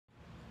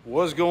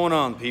What's going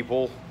on,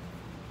 people?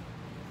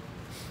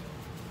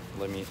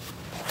 Let me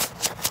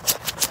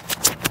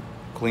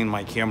clean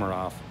my camera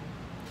off.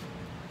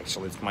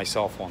 Actually, it's my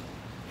cell phone.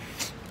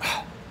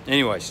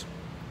 Anyways,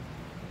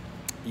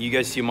 you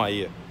guys see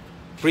my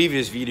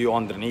previous video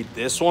underneath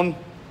this one.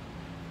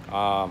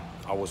 Why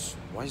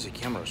is the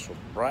camera so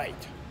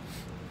bright?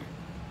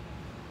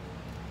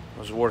 I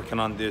was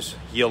working on this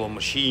yellow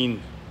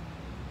machine.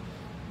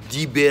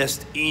 The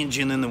best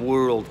engine in the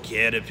world,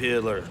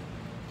 Caterpillar.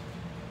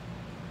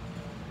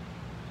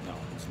 No,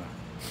 it's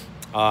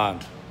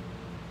not.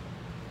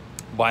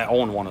 But I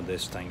own one of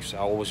these things. I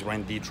always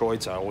ran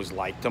Detroits. I always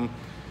liked them.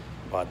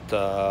 But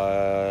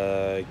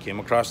I came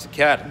across the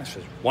Cat and I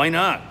said, why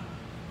not?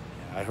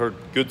 I heard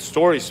good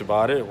stories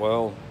about it.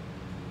 Well,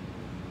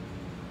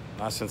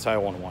 not since I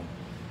own one.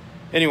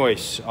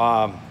 Anyways,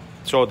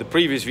 so the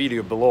previous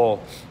video below,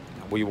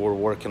 we were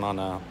working on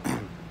a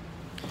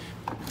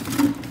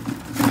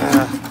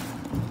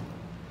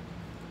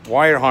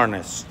wire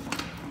harness.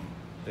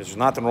 There's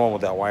nothing wrong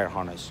with that wire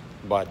harness,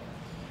 but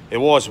it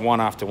was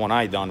one after one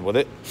I done with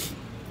it.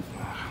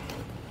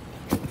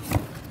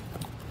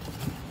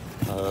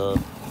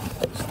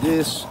 What's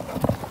this?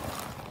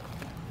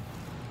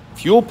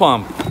 Fuel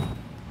pump.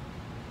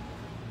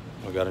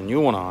 I got a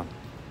new one on.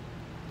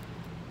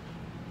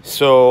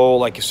 So,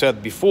 like I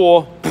said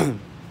before,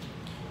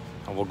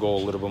 I will go a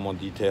little bit more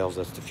details.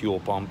 That's the fuel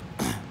pump.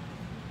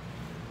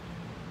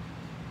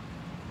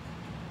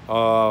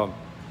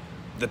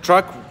 The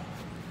truck,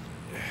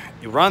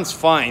 it runs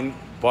fine,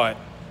 but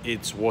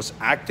it was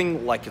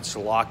acting like it's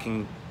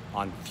locking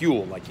on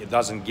fuel, like it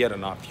doesn't get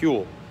enough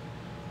fuel.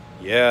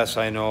 Yes,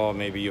 I know,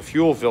 maybe your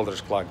fuel filter's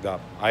clogged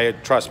up.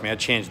 Trust me, I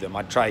changed them.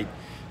 I tried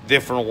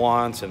different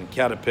ones and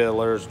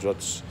Caterpillars.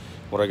 That's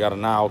what I got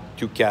now,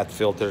 2 Cat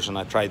filters, and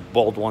I tried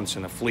bolt ones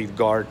and a Fleet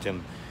Guard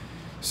and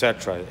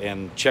etc.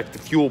 And checked the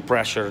fuel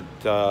pressure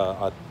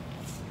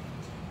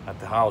at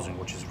the housing,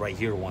 which is right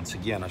here. Once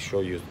again, I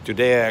show you.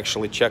 Today I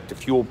actually checked the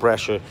fuel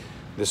pressure.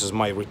 This is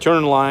my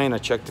return line. I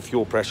checked the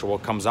fuel pressure,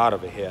 what comes out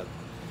of the head.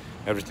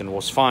 Everything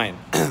was fine.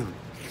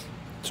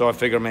 So I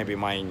figured maybe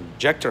my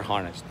injector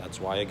harness,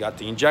 that's why I got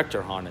the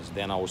injector harness.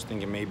 Then I was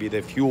thinking maybe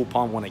the fuel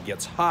pump, when it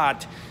gets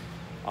hot,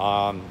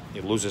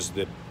 it loses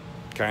the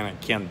kind of,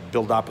 can't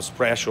build up its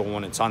pressure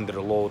when it's under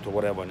the load or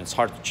whatever, and it's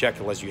hard to check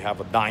unless you have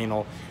a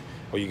dyno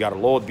or you got a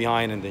load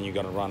behind, and then you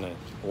got to run a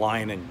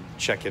line and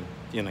check it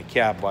in a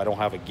cab, but I don't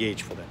have a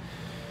gauge for that.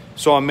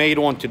 So I made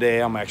one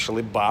today. I'm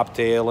actually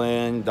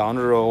bobtailing down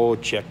the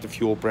road, checked the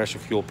fuel pressure.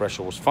 Fuel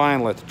pressure was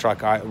fine. Let the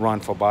truck run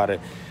for about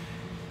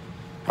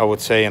I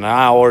would say an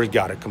hour.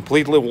 Got it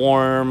completely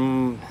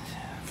warm.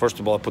 First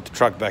of all, I put the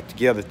truck back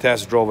together,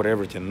 test drove it,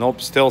 everything.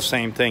 Nope, still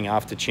same thing.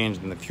 After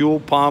changing the fuel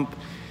pump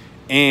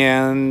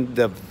and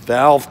the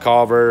valve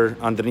cover,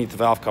 underneath the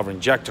valve cover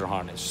injector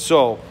harness.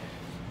 So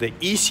the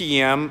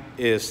ECM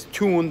is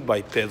tuned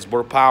by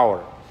Pittsburgh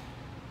Power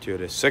to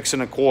the 6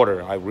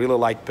 1/4. I really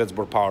like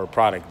Pittsburgh Power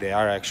product. They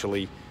are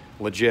actually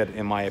legit,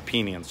 in my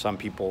opinion. Some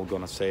people are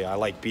gonna say I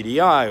like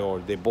PDI or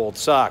they both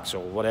sucks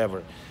or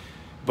whatever.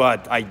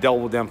 But I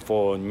dealt with them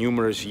for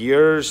numerous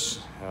years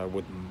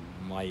with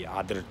my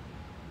other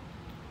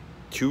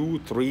 2,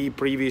 3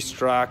 previous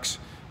trucks.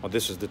 Well,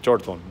 this is the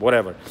 3rd one,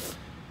 whatever.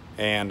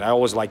 And I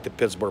always liked the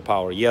Pittsburgh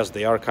Power. Yes,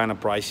 they are kind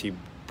of pricey,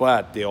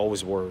 but they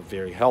always were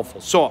very helpful.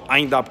 So I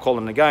ended up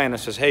calling the guy and I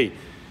says, hey,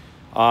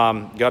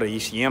 got an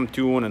ECM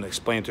tune, and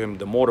explained to him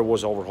the motor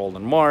was overhauled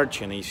in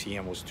March and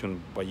ECM was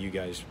tuned by you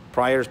guys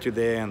prior to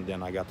that, and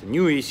then I got the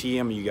new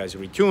ECM, you guys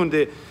retuned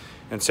it,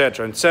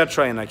 etc.,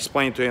 etc. And I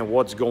explained to him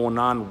what's going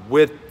on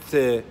with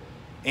the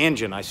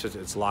engine. I said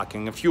it's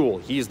locking the fuel.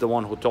 He's the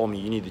one who told me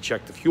you need to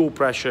check the fuel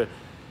pressure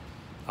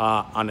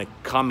on a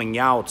coming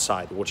out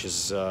side, which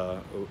is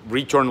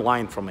return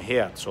line from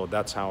ahead. So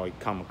that's how I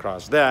come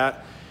across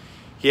that.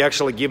 He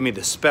actually gave me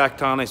the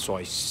spec on it, so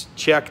I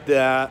checked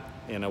that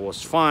and it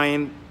was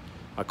fine.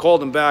 I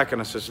called him back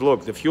and I says,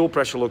 look, the fuel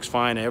pressure looks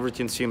fine,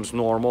 everything seems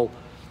normal,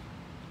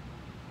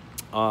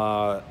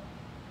 but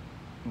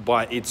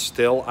it's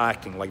still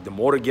acting like the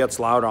motor gets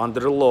louder under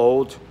the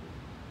load,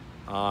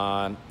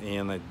 and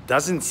it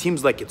doesn't seem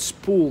like it's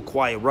spooled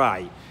quite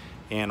right,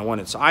 and when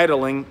it's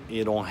idling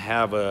it don't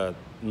have a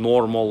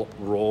normal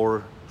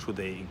roar through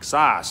the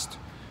exhaust.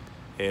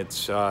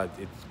 It's I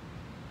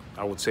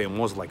would say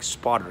almost like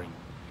sputtering.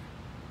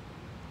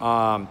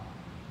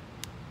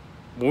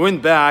 We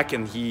went back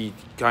and he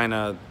kind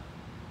of,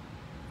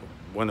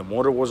 when the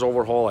motor was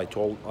overhauled,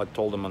 I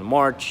told him in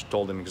March,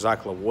 told him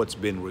exactly what's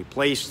been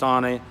replaced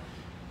on it,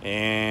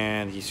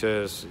 and he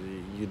says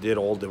you did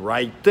all the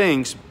right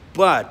things,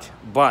 but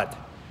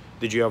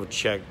did you ever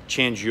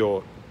change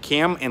your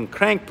cam and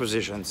crank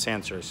position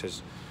sensor? He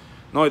says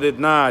no, I did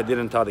not. I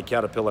didn't thought the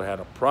Caterpillar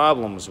had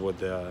problems with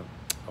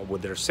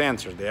their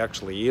sensor. They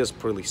actually is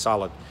pretty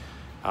solid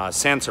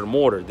sensor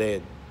motor.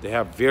 They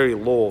have very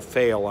low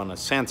fail on the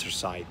sensor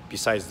side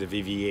besides the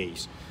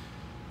VVAs,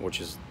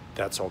 which is,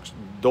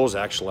 those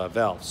actually have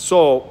valves.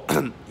 So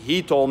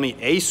he told me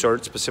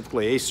A-Cert,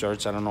 specifically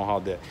A-Certs, I don't know how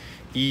the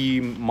E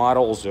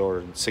models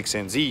or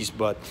 6NZs,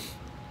 but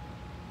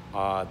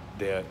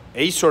the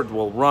ACERT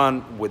will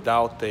run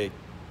without the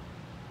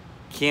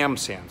cam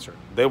sensor.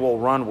 They will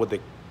run with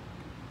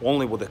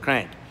only with the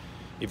crank.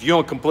 If you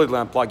don't completely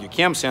unplug your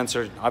cam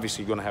sensor,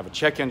 obviously you're gonna have a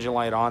check engine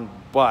light on.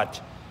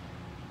 But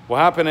what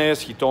happened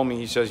is, he told me,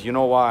 he says, you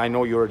know what, I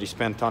know you already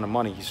spent a ton of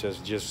money. He says,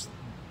 just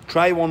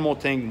try one more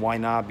thing. Why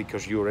not?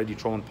 Because you're already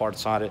throwing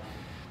parts at it.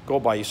 Go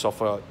buy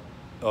yourself a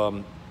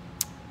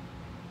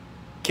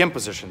cam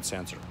position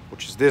sensor,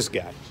 which is this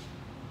guy.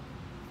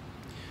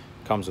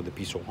 Comes with a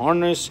piece of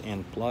harness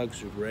and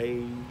plugs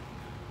right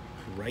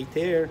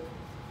there.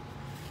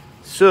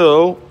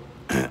 So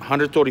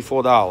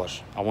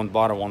 $134. I went and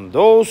bought one of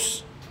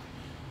those.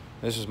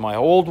 This is my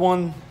old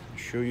one. I'll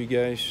show you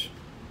guys.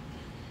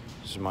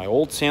 This is my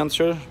old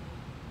sensor.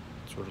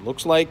 That's what it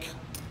looks like.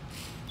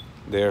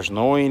 There's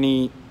no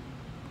any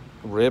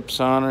rips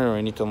on it or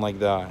anything like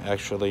that.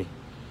 Actually,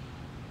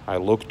 I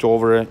looked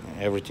over it.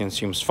 Everything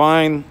seems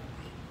fine.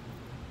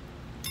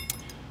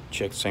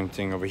 Check same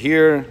thing over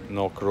here.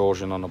 No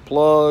corrosion on the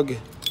plug.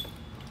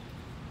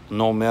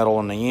 No metal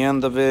on the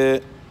end of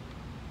it.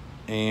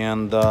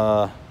 And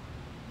I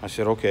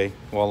said, okay,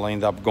 well, I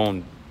end up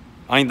going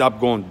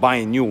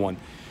buying a new one.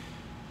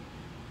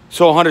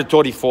 So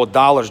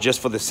 $134 just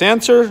for the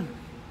sensor.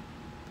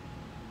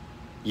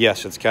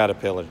 Yes, it's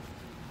Caterpillar.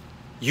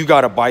 You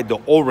gotta buy the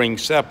O-ring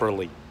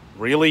separately.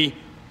 Really?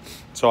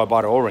 So I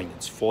bought an O-ring.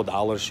 It's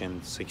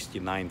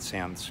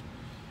 $4.69.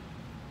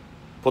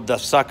 Put the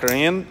sucker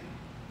in.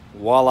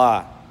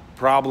 Voila,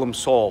 problem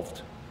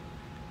solved.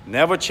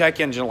 Never check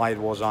engine light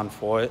was on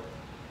for it.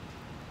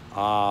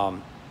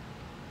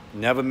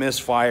 Never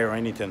misfire or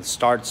anything.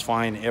 Starts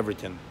fine,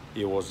 everything.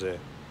 It was a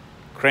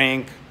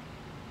crank,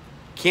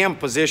 cam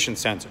position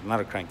sensor, not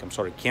a crank, I'm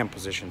sorry, cam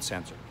position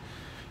sensor.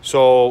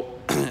 So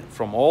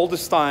from all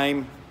this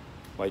time,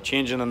 by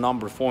changing the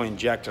number 4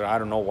 injector, I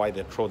don't know why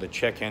they throw the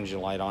check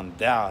engine light on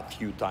that a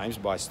few times,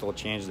 but I still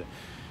changed the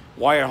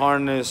wire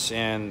harness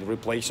and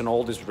replacing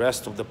all this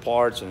rest of the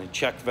parts and the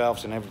check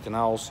valves and everything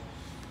else.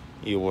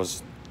 It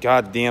was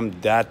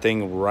goddamn that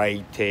thing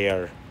right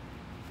there.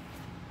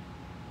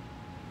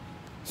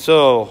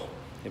 So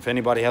if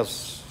anybody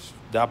has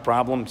that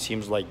problem,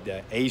 seems like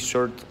the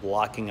ACERT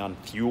locking on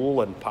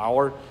fuel and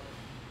power,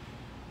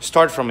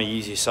 start from an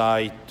easy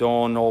side.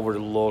 Don't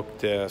overlook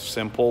the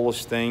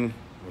simplest thing,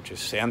 which is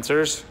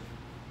sensors.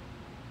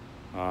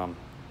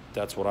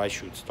 That's what I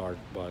should start,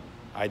 but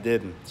I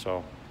didn't,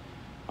 so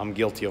I'm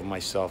guilty of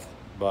myself.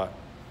 But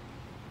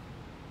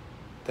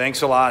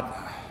thanks a lot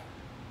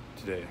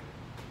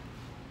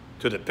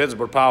to the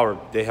Pittsburgh Power.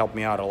 They helped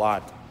me out a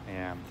lot,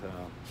 and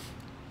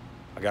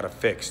I got it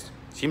fixed.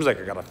 Seems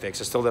like I got it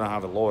fixed. I still didn't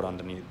have a load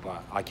underneath,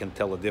 but I can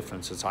tell the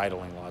difference. It's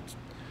idling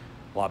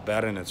a lot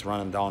better, and it's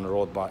running down the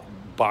road,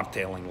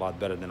 bobtailing a lot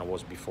better than it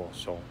was before.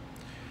 So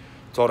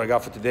that's all I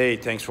got for today.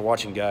 Thanks for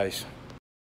watching, guys.